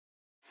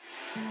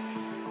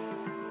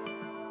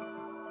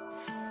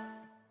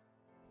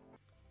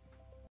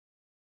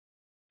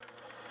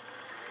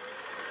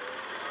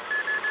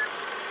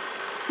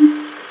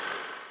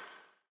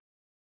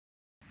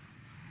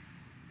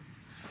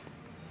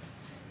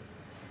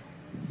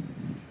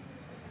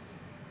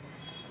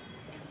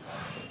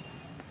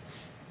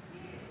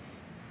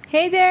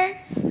Hey there,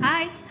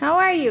 Hi. how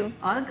are you?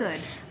 All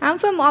good. I'm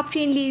from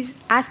Uptrendly's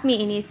Ask Me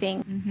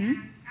Anything.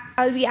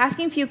 I'll be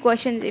asking few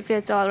questions if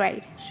it's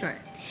alright. Sure.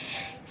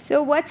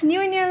 So, what's new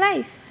in your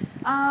life?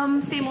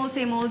 Same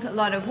old. A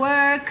lot of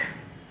work.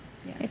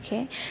 Yes.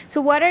 Okay.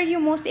 So, what are you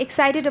most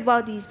excited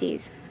about these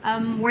days?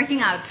 Working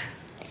out.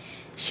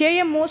 Share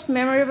your most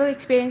memorable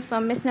experience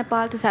from Miss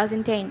Nepal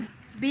 2010.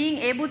 Being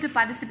able to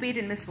participate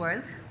in Miss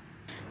World.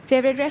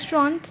 Favorite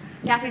restaurant?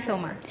 Cafe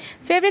Soma.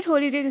 Favorite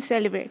holiday to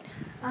celebrate?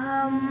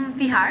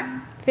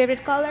 Tihar.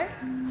 Favorite color?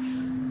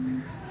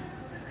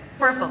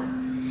 Purple.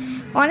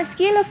 On a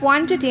scale of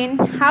 1 to 10,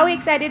 how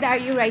excited are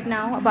you right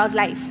now about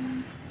life?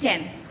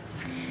 10.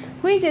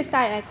 Who is your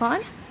style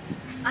icon?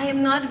 I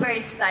am not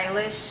very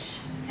stylish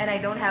and I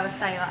don't have a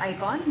style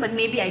icon, but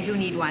maybe I do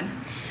need one.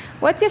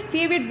 What's your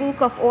favorite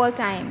book of all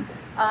time?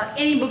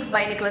 Any books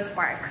by Nicholas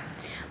Spark.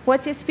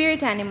 What's your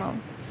spirit animal?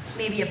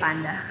 Maybe a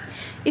panda.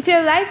 If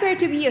your life were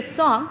to be a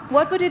song,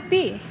 what would it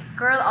be?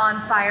 Girl on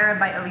Fire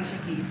by Alicia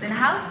Keys. And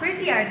how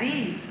pretty are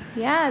these?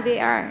 Yeah, they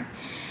are.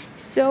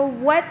 So,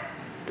 what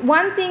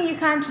one thing you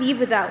can't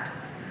live without?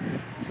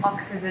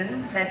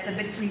 Oxygen. That's a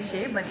bit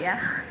cliche, but yeah.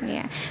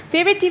 Yeah.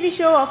 Favorite TV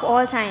show of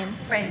all time?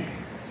 Friends.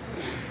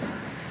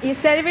 Your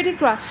celebrity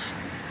crush?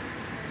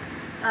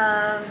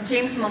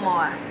 James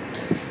Momoa.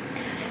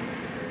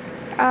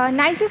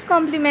 Nicest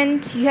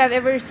compliment you have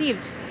ever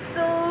received?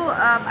 So,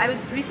 I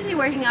was recently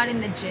working out in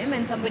the gym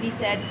and somebody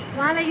said,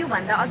 "Wala you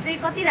bhanda ajai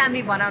kati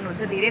ramri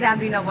banaunनुहुन्छ, धेरै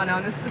राम्री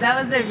नबनाउनुस्." So that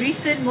was the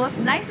recent most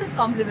nicest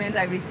compliment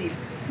I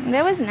received.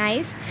 That was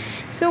nice.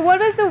 So, what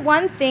was the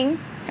one thing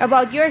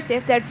about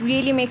yourself that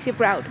really makes you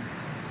proud?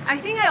 I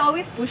think I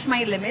always push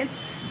my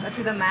limits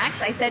to the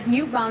max. I set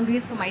new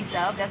boundaries for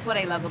myself. That's what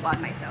I love about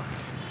myself.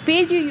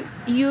 Phrase you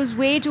use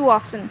way too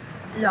often.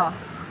 Law.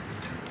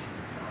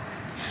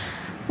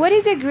 What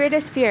is your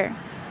greatest fear?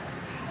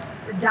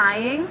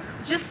 Dying.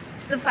 Just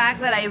the fact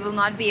that I will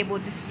not be able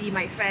to see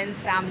my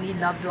friends, family,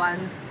 loved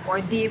ones, or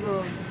they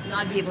will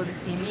not be able to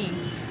see me.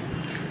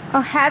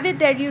 A habit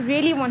that you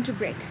really want to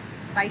break?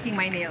 Biting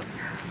my nails.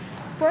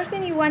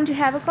 Person you want to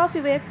have a coffee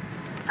with?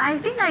 I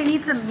think I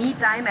need some me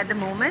time at the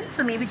moment,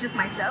 so maybe just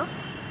myself.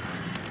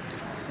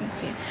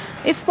 Okay.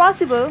 If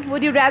possible,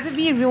 would you rather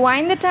be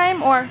rewind the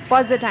time or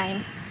pause the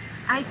time?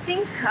 I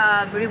think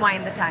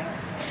rewind the time.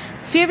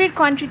 Favorite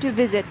country to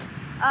visit?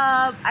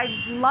 I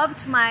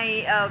loved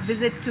my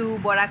visit to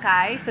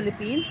Boracay,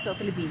 Philippines. So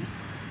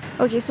Philippines.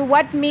 Okay, so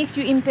what makes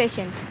you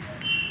impatient?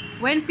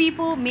 When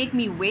people make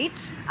me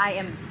wait, I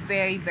am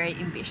very, very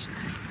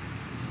impatient.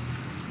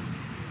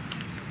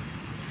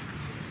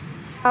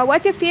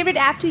 What's your favorite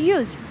app to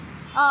use?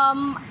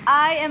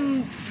 I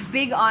am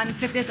big on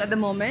fitness at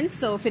the moment,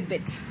 so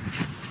Fitbit.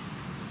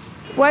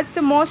 What's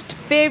the most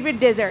favorite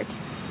dessert?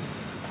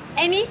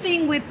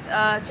 Anything with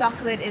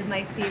chocolate is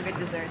my favorite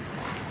dessert.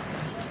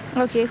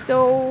 Okay, so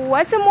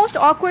what's the most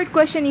awkward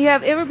question you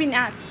have ever been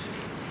asked?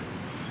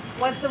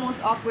 What's the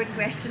most awkward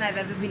question I've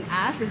ever been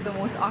asked is the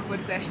most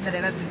awkward question that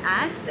I've ever been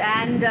asked.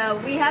 And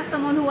we have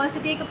someone who wants to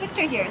take a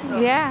picture here. So.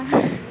 Yeah.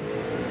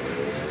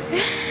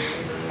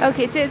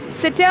 Okay,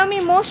 so tell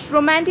me most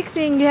romantic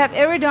thing you have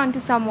ever done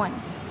to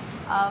someone.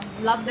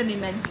 Love them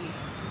immensely.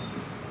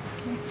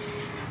 Okay.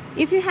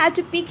 If you had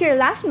to pick your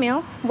last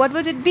meal, what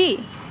would it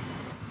be?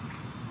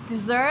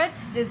 Dessert,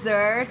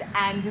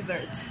 and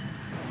dessert.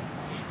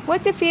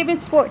 What's your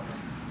favorite sport?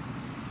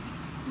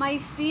 My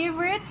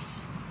favorite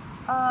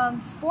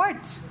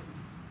sport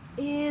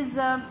is,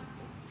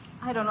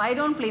 I don't know, I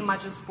don't play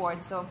much of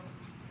sports, so.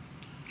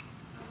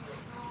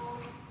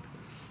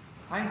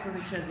 Hi,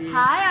 Sadichha.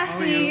 Hi,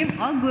 Ashim.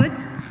 All good.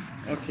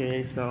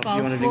 Okay, so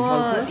you want to drink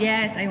coffee?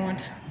 Yes, I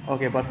want.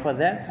 Okay, but for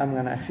that, I'm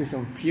gonna ask you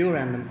some few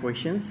random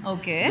questions.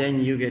 Okay. Then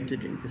you get to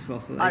drink this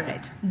waffle. All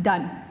right,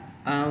 done.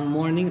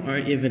 Morning or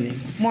evening?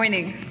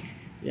 Morning.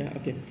 Yeah.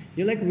 Okay.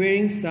 You like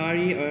wearing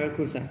sari or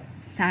kurta?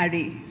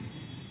 Sari.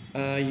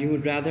 You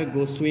would rather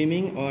go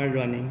swimming or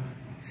running?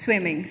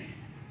 Swimming.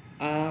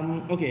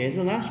 Okay. As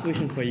a last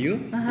question for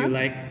you, you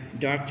like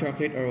dark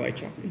chocolate or white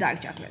chocolate?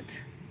 Dark chocolate.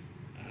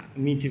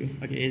 Me too.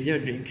 Okay. Here's your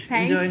drink.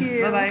 Thank Enjoy.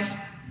 you. Bye bye.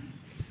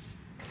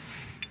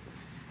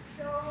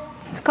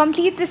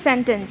 Complete the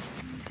sentence.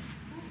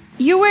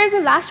 You were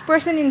the last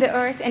person in the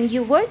earth and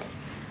you would?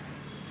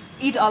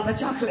 Eat all the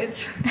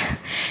chocolates.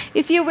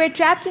 If you were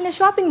trapped in a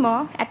shopping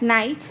mall at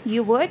night,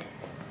 you would?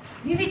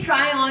 Maybe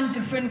try on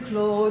different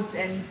clothes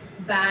and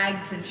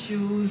bags and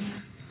shoes.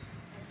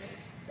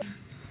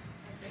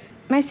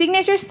 My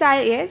signature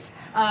style is?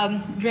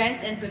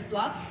 Dress and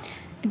flip-flops.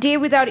 A day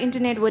without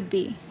internet would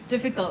be?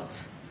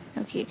 Difficult.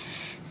 Okay.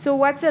 So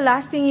what's the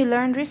last thing you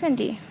learned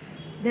recently?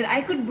 That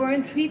I could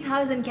burn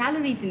 3,000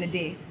 calories in a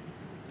day.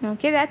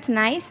 Okay, that's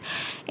nice.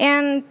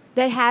 And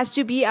that has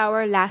to be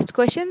our last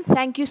question.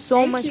 Thank you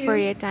so much for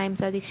your time,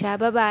 Sadichha.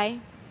 Bye-bye.